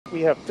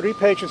We have 3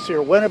 patients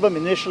here. One of them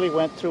initially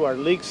went through our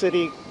League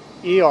City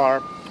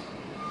ER,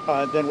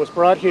 then was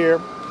brought here.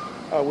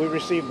 We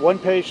received 1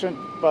 patient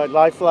by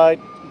life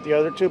flight, the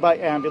other 2 by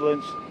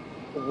ambulance.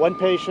 1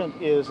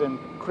 patient is in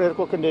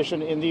critical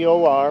condition in the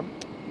OR,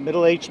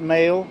 middle-aged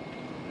male.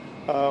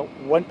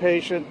 1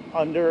 patient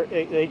under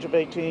the age of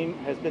 18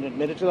 has been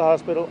admitted to the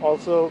hospital,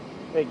 also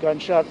a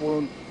gunshot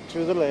wound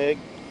to the leg.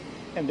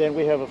 And then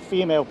we have a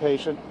female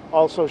patient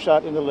also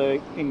shot in the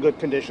leg in good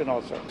condition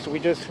also. So we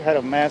just had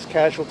a mass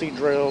casualty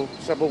drill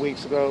several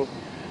weeks ago.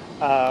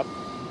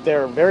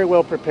 They're very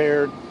well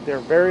prepared. They're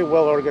very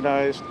well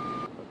organized.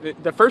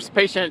 The first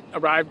patient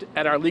arrived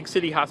at our League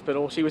City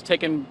Hospital. She was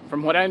taken,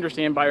 from what I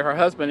understand, by her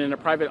husband in a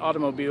private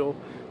automobile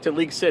to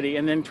League City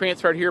and then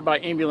transferred here by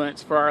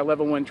ambulance for our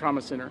Level 1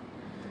 Trauma Center.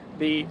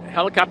 The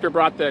helicopter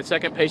brought the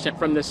second patient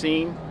from the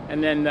scene,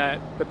 and then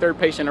the third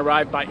patient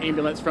arrived by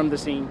ambulance from the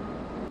scene.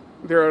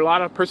 There are a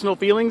lot of personal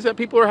feelings that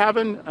people are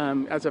having.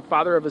 As a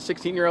father of a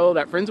 16-year-old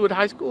at Friendswood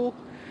High School,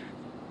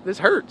 this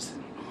hurts.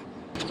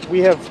 We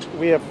have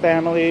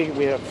family,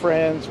 we have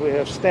friends, we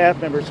have staff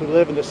members who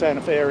live in the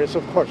Santa Fe area, so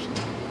of course,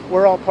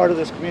 we're all part of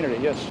this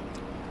community, yes.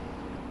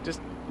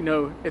 Just,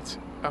 it's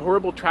a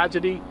horrible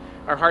tragedy.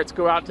 Our hearts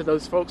go out to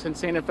those folks in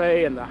Santa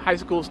Fe and the high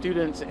school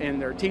students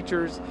and their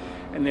teachers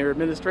and their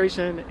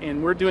administration,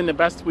 and we're doing the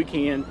best we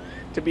can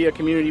to be a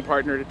community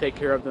partner to take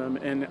care of them.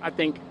 And I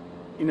think,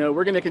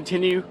 we're going to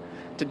continue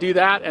to do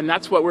that, and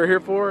that's what we're here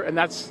for, and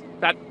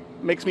that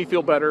makes me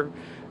feel better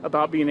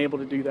about being able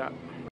to do that.